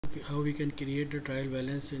how we can create the trial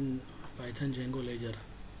balance in Python Django ledger.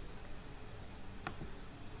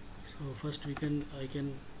 So first I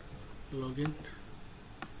can log in.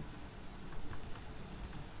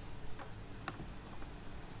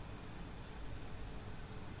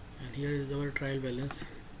 And here is our trial balance.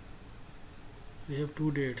 We have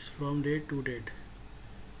two dates, from date to date.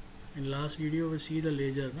 In last video we see the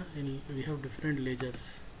ledger, and we have different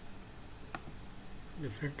ledgers,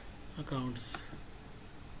 different accounts,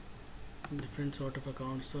 different sort of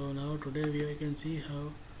accounts. So now today we can see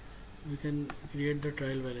how we can create the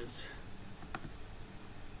trial balance.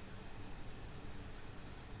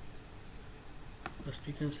 First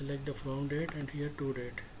we can select the from date, and here to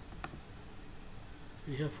date.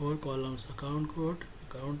 We have 4 columns: account code,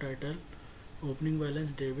 account title, opening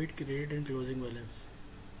balance, debit, credit and closing balance.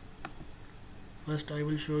 First I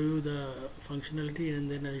will show you the functionality, and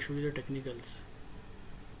then I will show you the technicals.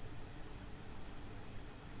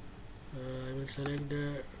 I will select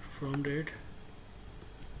the from date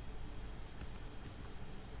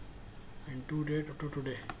and to date up to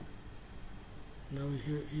today. Now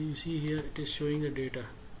you see here it is showing the data.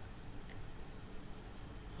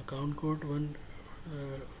 Account code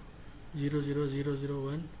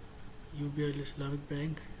 100001, UBI Islamic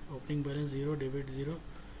Bank, opening balance 0, debit 0,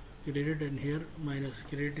 credit, and here minus.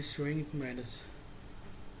 Credit is showing it minus.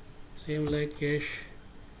 Same like cash,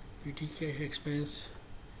 PT cash expense,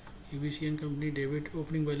 EBC and company debit.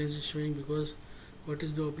 Opening balance is showing because what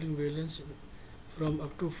is the opening balance from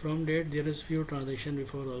up to from date there is few transaction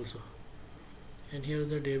before also. And here is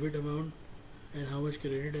the debit amount and how much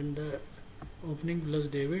credit, and the opening plus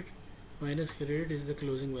debit minus credit is the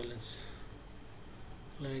closing balance,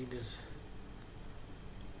 like this.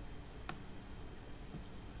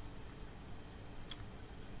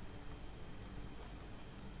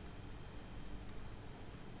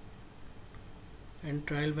 And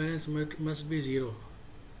trial balance must be 0.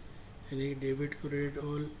 Any debit, credit,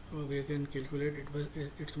 all we can calculate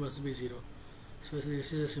it must be 0. So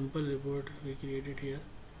this is a simple report we created here,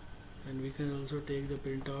 and we can also take the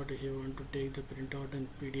printout if you want to take the printout and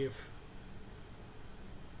PDF.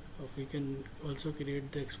 Or we can also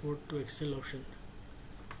create the export to Excel option.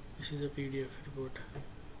 This is a PDF report.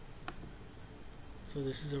 So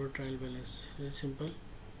this is our trial balance. Very simple.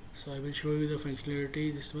 So I will show you the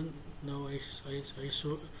functionality. This one now I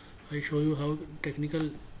show you how technical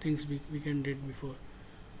things we can did before.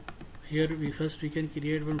 Here we can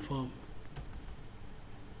create one form,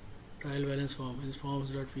 trial balance form, in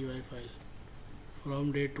forms.py file,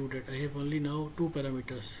 from date to date. I have only now 2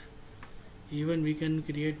 parameters. Even we can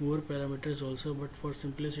create more parameters also, but for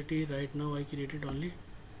simplicity right now I created only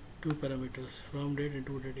 2 parameters, from date and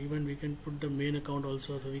to date. Even we can put the main account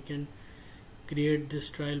also, so we can create this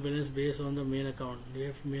trial balance based on the main account. We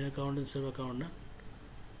have main account and sub account.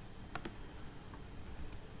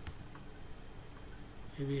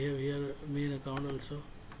 We have here main account also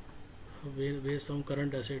based on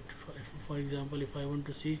current asset. For example, if I want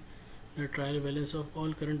to see the trial balance of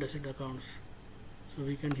all current asset accounts, so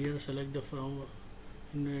we can here select the from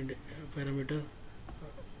parameter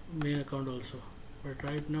main account also. But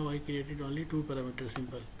right now I created only 2 parameters,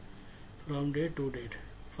 simple, from date to date.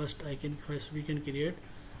 First we can create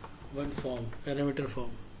one form, parameter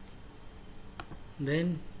form.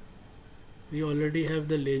 Then we already have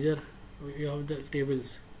the ledger, we have the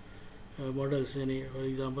tables, models, any, for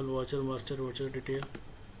example voucher master, voucher detail.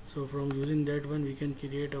 So from using that one we can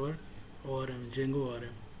create our ORM, Django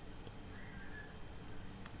ORM.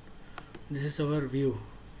 This is our view.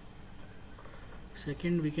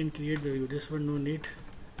 Second, we can create the view. This one no need.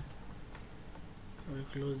 I will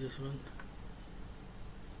close this one.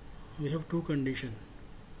 We have 2 conditions.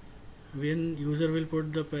 When user will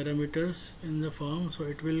put the parameters in the form, so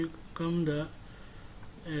it will come the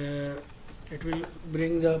it will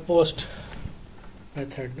bring the post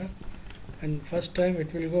method, and first time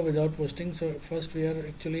it will go without posting. So first we are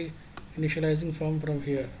actually initializing form from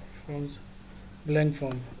here, from blank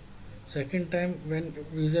form. Second time when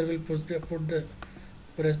user will press the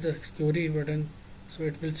query button, so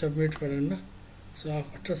it will submit button. So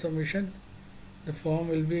after submission, the form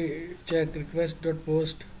will be check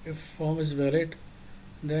request.post. If form is valid,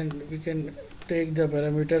 then we can take the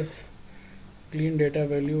parameters, clean data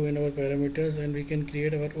value in our parameters, and we can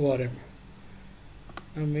create our ORM.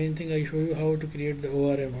 Now main thing, I show you how to create the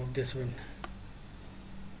ORM of this one.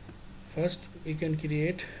 First we can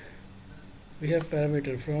create, we have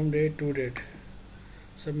parameter from date to date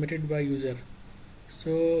submitted by user.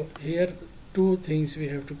 So here 2 things we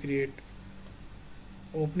have to create: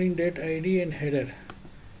 opening date ID and header.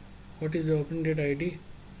 What is the opening date ID?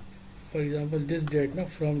 For example, this date,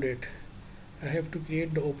 from date, I have to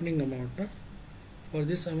create the opening amount. No? For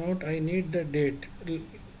this amount I need the date.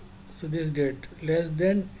 So this date less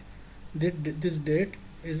than this date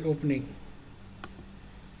is opening.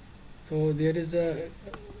 So there is a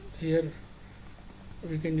here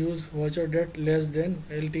we can use voucher date less than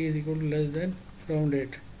LT is equal to less than from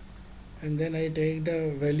date, and then I take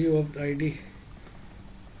the value of the ID,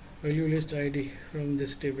 value list ID from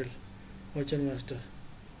this table voucher master,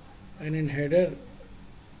 and in header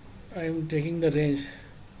I am taking the range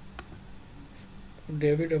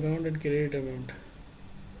debit amount and credit amount.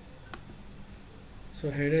 So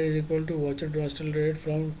header is equal to voucher master rate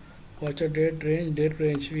from voucher date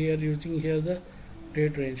range. We are using here the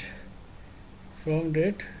date range from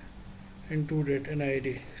date and to date and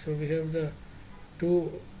ID. So we have the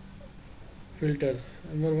two filters.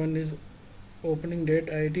 Number one is opening date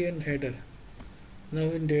ID and header. Now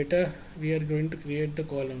in data we are going to create the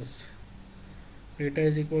columns. Data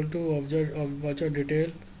is equal to object of voucher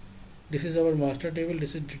detail. This is our master table,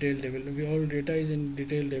 this is detail table. We all data is in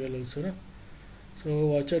detail table also. No? So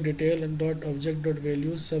voucher detail and dot object dot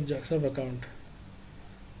values sub account.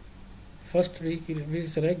 First we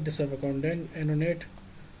select the sub account, then annotate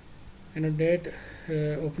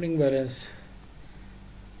opening balance.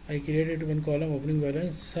 I created one column opening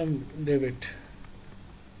balance, some debit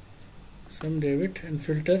and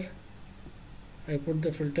filter. I put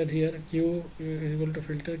the filter here, Q is equal to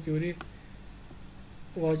filter query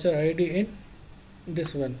voucher ID in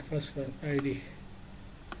this one, first one ID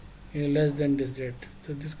in less than this date.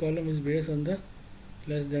 So this column is based on the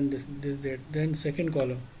less than this date. Then second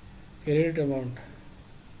column credit amount.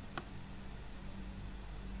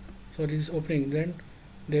 So this is opening, then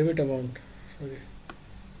debit amount.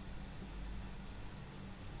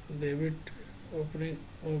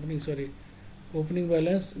 Opening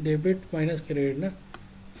balance debit minus credit. Na?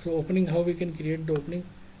 So opening, how we can create the opening?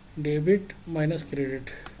 Debit minus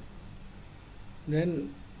credit.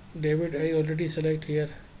 Then debit I already select here.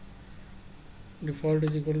 Default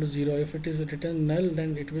is equal to 0. If it is written null,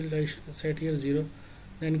 then it will I set here 0.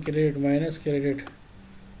 Then credit minus credit,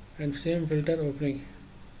 and same filter opening.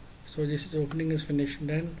 So this is opening is finished.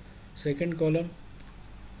 Then second column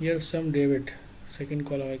here some debit. Second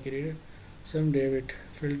column I created some debit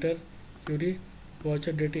filter query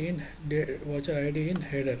voucher data in voucher ID in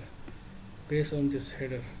header based on this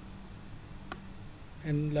header,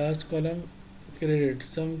 and last column credit,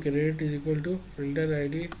 some credit is equal to filter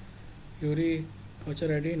ID query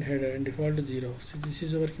voucher ID in header and default is 0. So this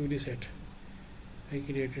is our query set I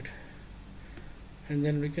created, and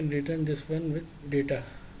then we can return this one with data.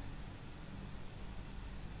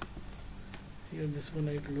 Here this one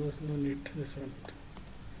I close, no need this one.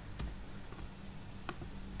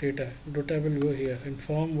 Data will go here, and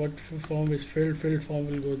form, what form is filled form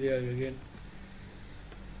will go there again.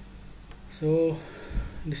 So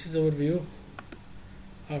this is our view.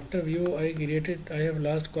 After view I have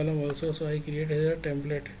last column also, so I created a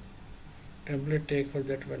template tag for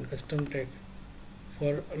that one, custom tag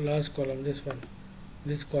for last column,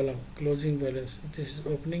 this column closing balance. This is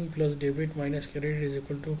opening plus debit minus credit is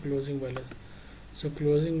equal to closing balance. So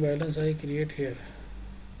closing balance I create here.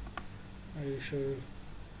 I will show you.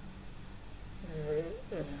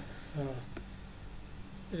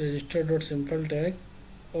 Register.simple tag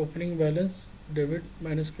opening balance debit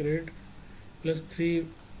minus credit plus 3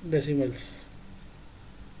 decimals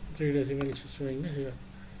showing here.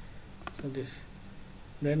 So this,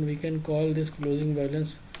 then we can call this closing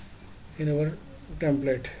balance in our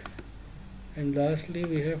template, and lastly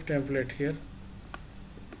we have template here.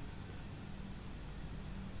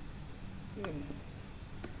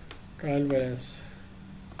 Trial balance.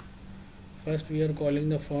 First we are calling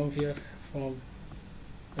the form here,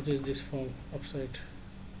 what is this form upside.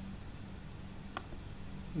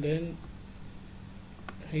 Then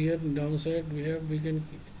here downside we have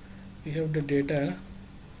the data.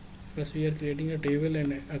 First we are creating a table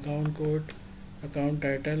and account code, account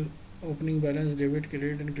title, opening balance, debit,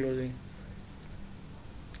 credit and closing.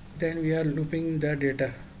 Then we are looping the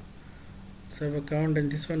data, sub account,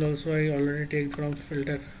 and this one also I already take from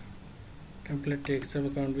filter template tag sub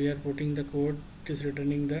account. We are putting the code, it is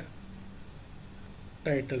returning the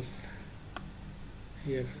title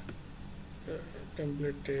here,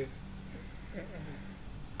 template tag,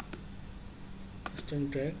 custom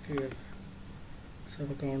tag here,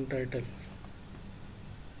 sub account title,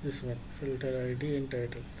 this one filter ID and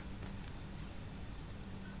title.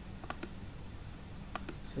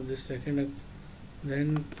 So this second,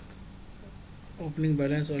 then opening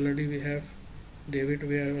balance already we have, debit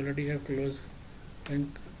we already have close,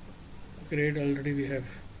 and credit already we have.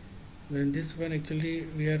 Then this one actually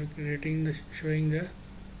we are creating the showing the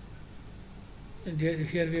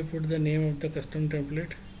here we put the name of the custom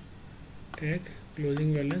template, tag,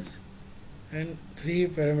 closing balance, and 3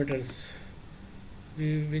 parameters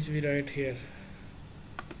which we write here: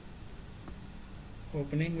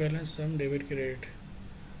 opening balance, sum, debit, credit.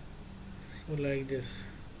 So like this: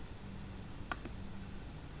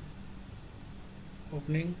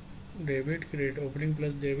 opening, debit, credit. Opening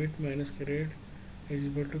plus debit minus credit is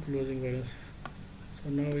equal to closing balance. So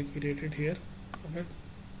now we created here our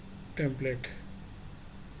template.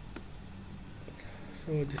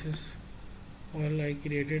 So this is all I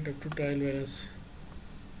created up to trial balance.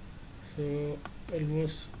 So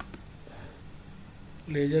almost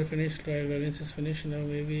ledger finished, trial balance is finished. Now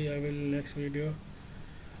maybe I will next video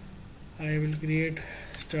I will create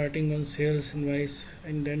starting on sales invoice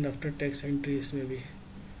and then after tax entries, maybe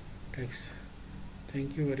tax.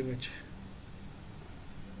 Thank you very much.